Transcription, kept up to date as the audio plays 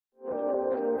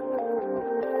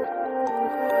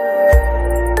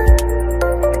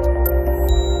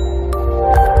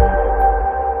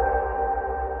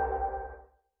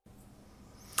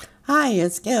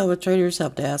it's Gail with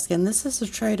Tradershelpdesk, and this is a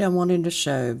trade I wanted to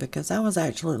show because I was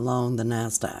actually long the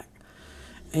NASDAQ.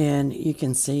 And you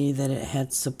can see that it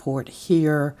had support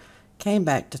here, came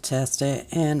back to test it,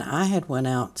 and I had went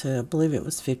out to, I believe it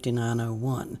was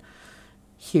 59.01.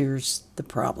 Here's the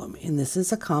problem, and this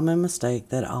is a common mistake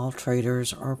that all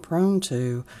traders are prone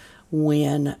to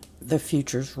when the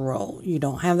futures roll. You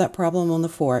don't have that problem on the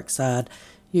Forex side,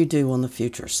 you do on the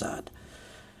futures side.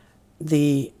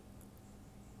 The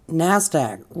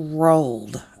NASDAQ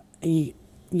rolled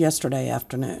yesterday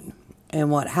afternoon, and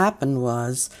what happened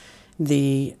was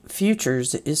the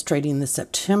futures is trading the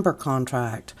September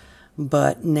contract,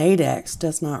 but NADEX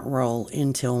does not roll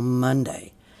until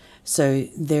Monday. So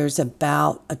there's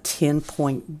about a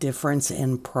 10-point difference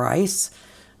in price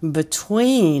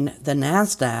between the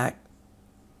NASDAQ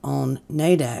on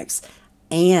NADEX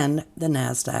and the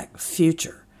NASDAQ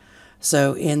future.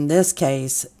 So in this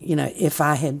case, you know, if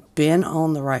I had been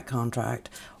on the right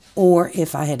contract, or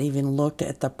if I had even looked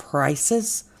at the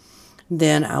prices,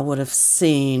 then I would have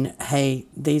seen, hey,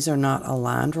 these are not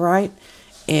aligned right,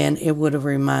 and it would have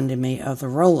reminded me of the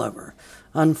rollover.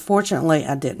 Unfortunately,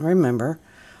 I didn't remember,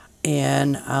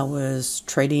 and I was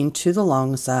trading to the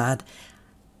long side,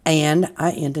 and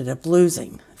I ended up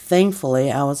losing.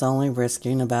 Thankfully, I was only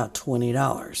risking about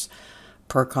 $20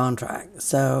 per contract.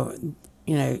 So,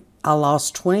 you know, I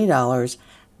lost $20,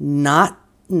 not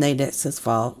NADEX's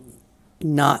fault,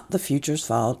 not the future's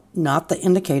fault, not the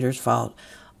indicator's fault,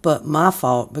 but my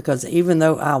fault, because even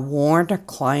though I warned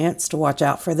clients to watch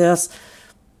out for this,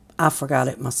 I forgot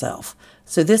it myself.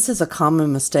 So this is a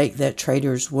common mistake that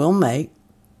traders will make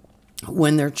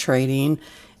when they're trading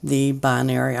the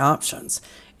binary options.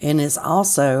 And it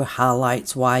also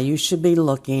highlights why you should be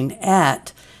looking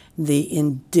at the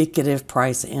indicative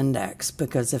price index,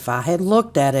 because if I had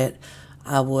looked at it,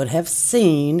 I would have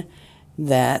seen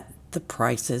that the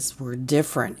prices were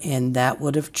different, and that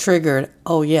would have triggered,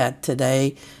 oh yeah,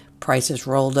 today prices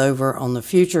rolled over on the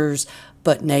futures,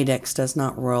 but NADEX does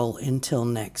not roll until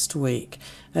next week.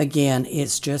 Again,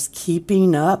 it's just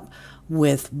keeping up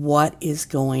with what is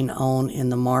going on in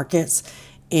the markets,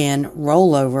 and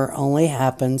rollover only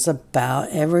happens about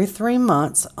every 3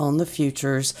 months on the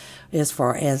futures as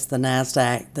far as the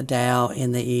NASDAQ, the Dow,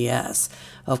 and the ES.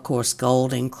 Of course,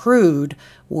 gold and crude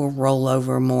will roll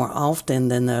over more often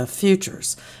than the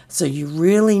futures. So you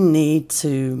really need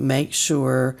to make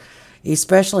sure,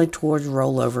 especially towards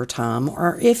rollover time,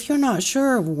 or if you're not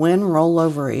sure of when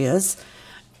rollover is,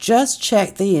 just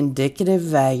check the indicative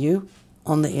value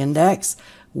on the index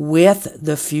with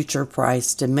the future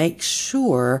price to make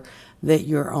sure that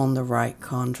you're on the right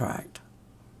contract.